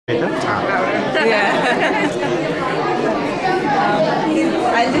found out. Yeah.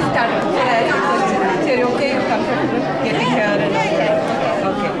 I'll just start to ask you questions. You're okay? You're comfortable getting here and all that?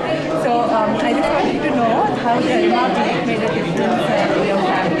 Okay. So I just wanted to know how Dharma Bee made a difference in your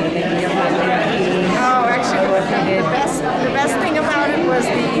family, like in your family. Oh, actually, the best thing about it was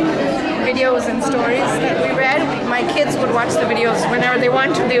the videos and stories that we read. My kids would watch the videos whenever they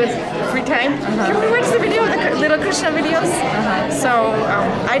want to. They would free time. Can we watch the video, the little Krishna videos? So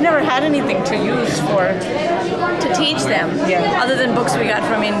I never had anything to use to teach them, other than books we got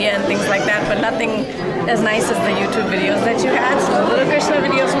from India and things like that, but nothing as nice as the YouTube videos that you had. So the little Krishna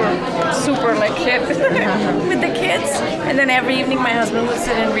videos were super like hit with the kids. And then every evening my husband would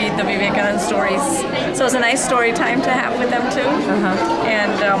sit and read the Vivekananda stories. So it was a nice story time to have with them too.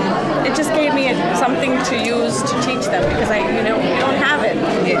 And it just gave me something to use to teach them, because you don't have it.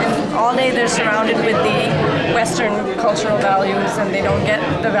 And all day they're surrounded with the Western cultural values, and they don't get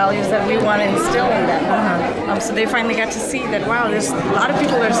the values that we want to instill in them. So they finally got to see that, wow, there's a lot of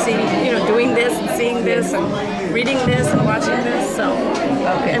people are seeing, doing this and seeing this and reading this and watching this. So,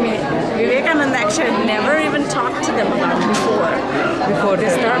 I mean, Vivekananda actually had never even talked to them about it before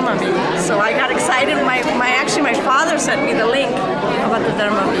this Dharma Bee. So I got excited. My father sent me the link about the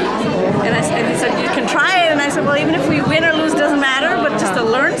Dharma Bee, and he said, you can try it. And I said, well, even if we win or lose doesn't matter, but just to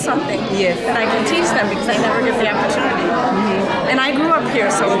learn something. Yes. And I can teach them, because I never get the opportunity. And I grew up here,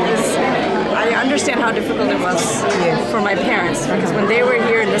 so I understand how difficult it was for my parents, because when they were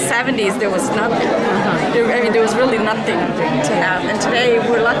here in the 70s, there was nothing. There was really nothing to have. And today,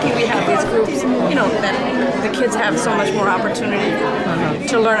 we're lucky we have these groups, that the kids have so much more opportunity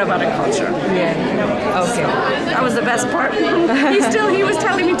to learn about a culture. Okay. That was the best part. He was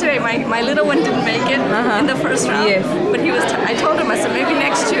telling me today, my little one didn't make it in the first round. But I told him, I said, maybe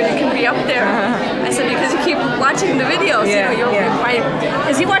next year you can be up there. I said, because you keep watching the videos,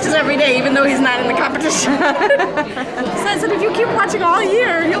 because he watches every day, even though he's not in the competition. So I said, if you keep watching all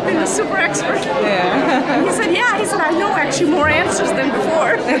year, you'll be the super expert. And he said, he said, I know actually more answers than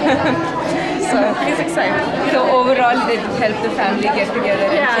before. So he's excited. So overall, did it help the family get together?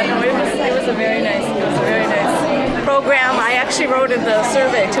 It was a very nice program. I actually wrote in the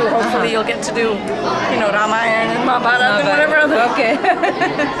survey too. Hopefully you'll get to do, Ramayana and Mahabharata and whatever other. Okay.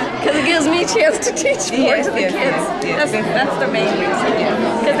 Because it gives me a chance to teach more to the kids. That's the main reason.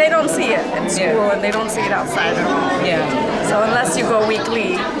 Because they don't see it in school and they don't see it outside at all. So unless you go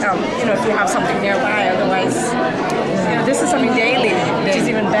weekly, if you have something nearby, otherwise, this is something daily, which is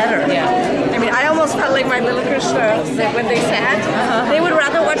even better. I mean, I almost felt like my little Krishna, when they sat, they would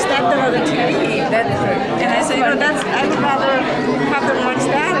rather watch that than on the TV. And I said, I would rather have them watch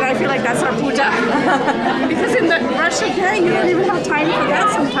that, and I feel like that's our puja. Because in the rush of day, you don't even have time for that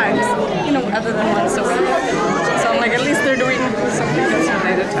sometimes, other than once a week. So I'm like, at least they're doing something that's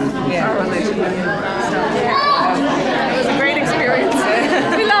related to our religion. So, it was a great experience.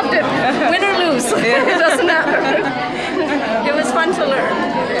 We loved it. Win or lose, it doesn't matter. It was fun to learn.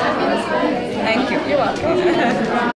 Thank you. You're welcome.